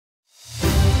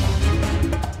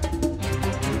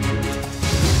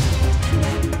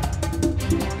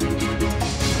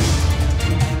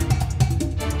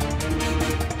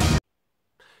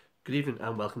Good evening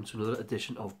and welcome to another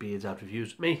edition of Beer Dad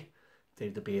Reviews. Me,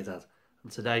 Dave the Beer Dad.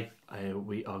 And today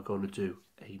we are going to do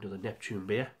another Neptune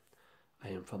beer. I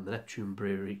am from the Neptune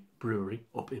Brewery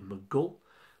up in McGull.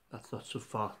 That's not so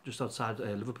far, just outside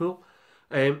Liverpool.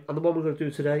 And the one we're going to do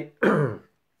today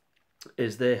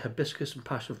is the hibiscus and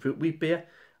passion fruit wheat beer.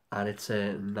 And it's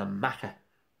a Namaka.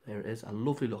 There it is, a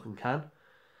lovely looking can.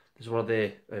 This is one of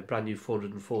the brand new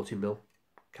 440ml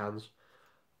cans.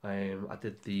 I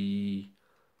did the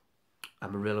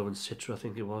Amarillo and Citra, I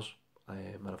think it was.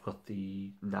 And I've got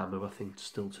the Namo, I think,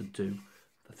 still to do.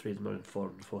 The 3 of them are in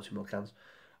 440ml cans.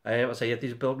 I say, yeah,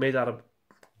 these are brewed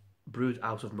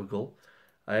out of McGull.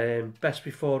 Best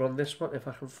before on this one, if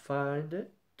I can find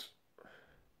it,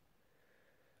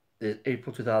 is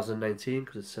April 2019,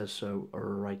 because it says so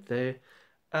right there.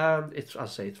 And it's,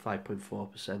 as I say, it's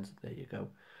 5.4%. There you go.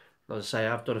 As I say,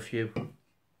 I've done a few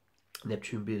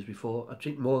Neptune beers before. I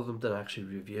drink more of them than I actually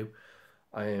review.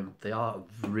 They are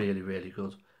really, really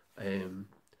good. I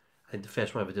think the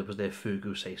first one I ever did was their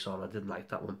Fugu Saison. I didn't like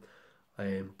that one.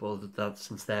 But other than that,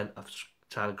 since then, I've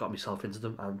kind of got myself into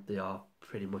them, and they are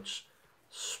pretty much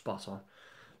spot on.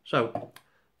 So,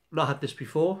 not had this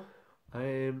before.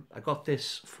 I got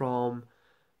this from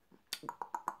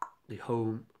the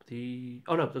home.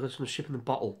 Oh no, they're going to ship in the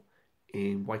bottle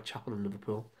in Whitechapel in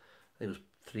Liverpool. I think it was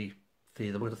three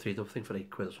of them. I got three of them, I think, for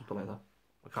 £8 or something like that.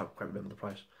 I can't quite remember the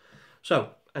price. So,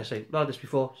 I say, not had this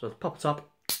before, so let's pop the top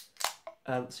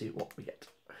and see what we get.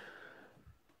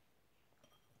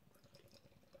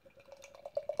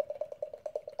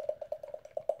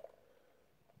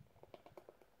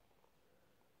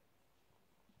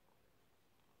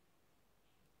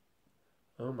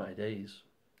 Oh my days.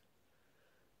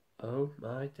 Oh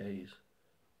my days.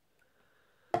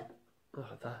 Oh,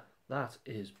 that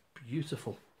is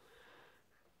beautiful.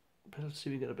 Let's see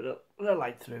if we get a bit of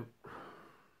light through.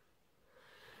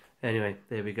 Anyway,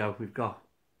 there we go. We've got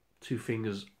 2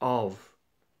 fingers of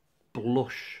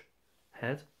blush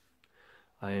head.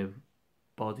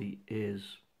 Body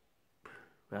is,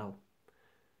 well,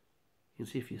 you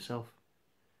can see for yourself.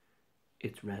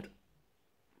 It's red.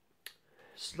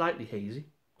 Slightly hazy,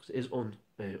 because it is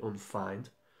unfined.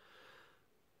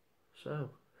 So,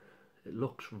 it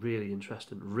looks really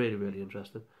interesting. Really, really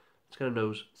interesting. Let's get a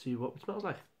nose, see what it smells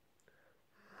like.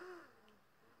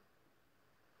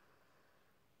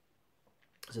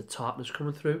 There's a tartness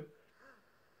coming through.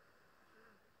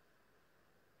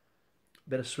 A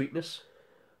bit of sweetness.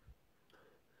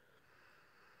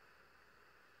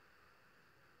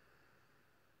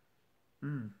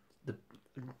 The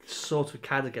sort of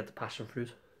kind of get the passion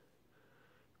fruit.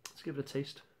 Let's give it a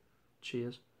taste.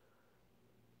 Cheers.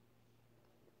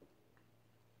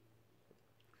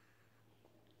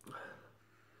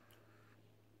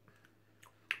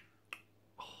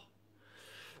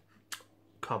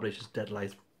 Carbonation's dead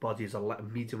light. Body is a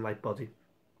medium light body.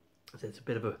 It's a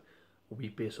bit of a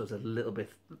wheat beer, so it's a little bit.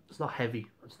 It's not heavy.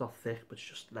 It's not thick, but it's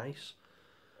just nice.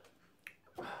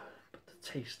 But the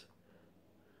taste.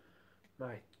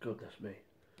 My goodness me.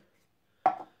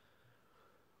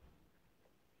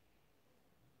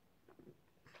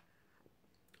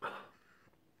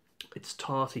 It's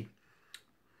tarty.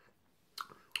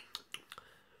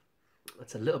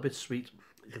 It's a little bit sweet.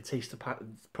 You can taste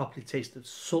properly taste it,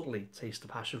 subtly taste the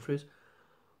passion fruit.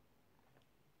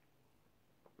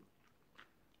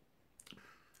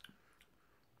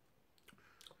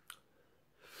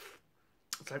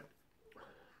 It's like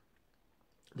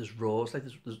there's raw. It's like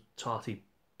there's tarty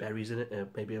berries in it.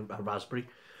 Maybe a raspberry,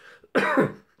 a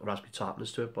raspberry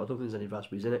tartness to it, but I don't think there's any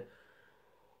raspberries in it.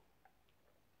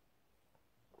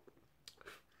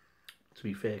 To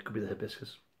be fair, it could be the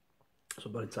hibiscus. So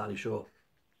I'm not entirely sure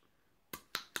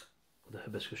what the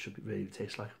hibiscus should really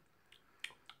taste like.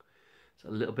 It's a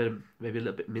little bit, maybe a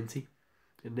little bit minty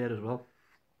in there as well.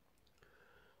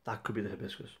 That could be the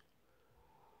hibiscus.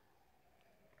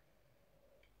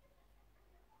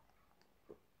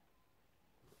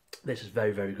 This is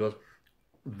very, very good.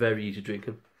 Very easy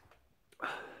drinking.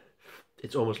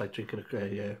 It's almost like drinking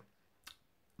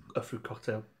a fruit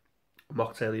cocktail, a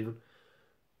mocktail even.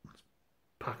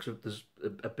 Packs of, there's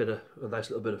a nice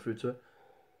little bit of fruit to it.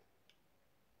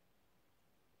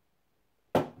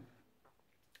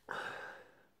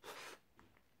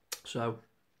 So,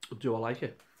 do I like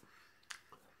it?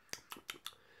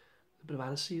 A bit of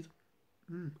aniseed.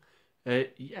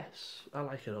 Yes, I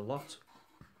like it a lot.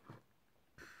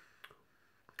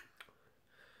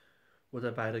 Would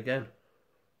I buy it again?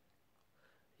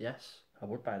 Yes, I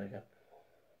would buy it again.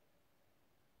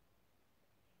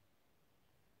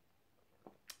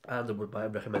 And I would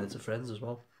recommend it to friends as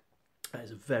well.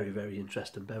 It's a very, very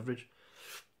interesting beverage.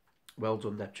 Well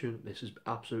done, Neptune. This is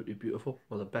absolutely beautiful.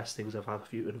 One of the best things I've had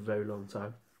for you in a very long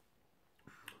time.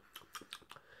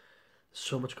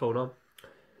 So much going on.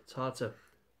 It's hard to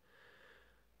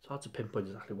pinpoint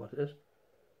exactly what it is.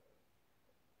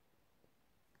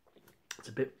 It's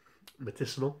a bit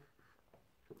medicinal.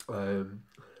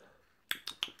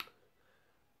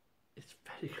 It's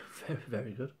very, very,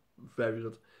 very good. Very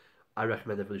good. I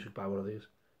recommend everybody should buy one of these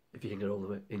if you can get hold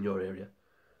of it in your area.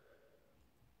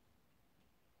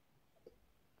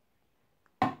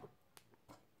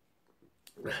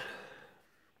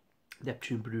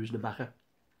 Neptune Brewery Namaka.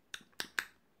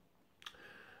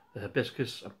 The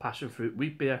hibiscus and passion fruit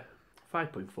wheat beer,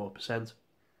 5.4%.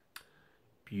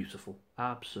 Beautiful,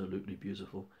 absolutely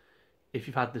beautiful. If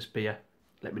you've had this beer,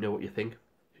 let me know what you think.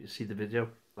 If you see the video,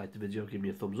 like the video, give me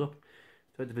a thumbs up.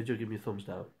 If you like the video, give me a thumbs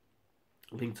down.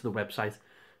 Link to the website,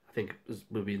 I think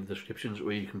will be in the descriptions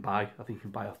where you can buy. I think you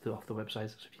can buy off the website.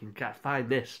 So if you can find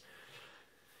this,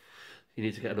 you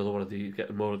need to get another one of these,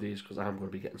 get more of these, because I'm going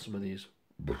to be getting some of these.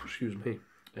 Excuse me,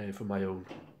 for my own.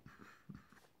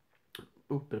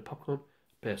 Oh, bit of popcorn,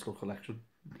 personal collection.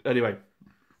 Anyway,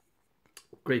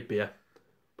 great beer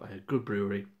by a good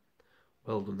brewery.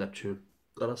 Well done, Neptune.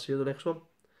 And I'll see you in the next one.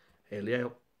 Hail the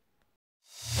ale.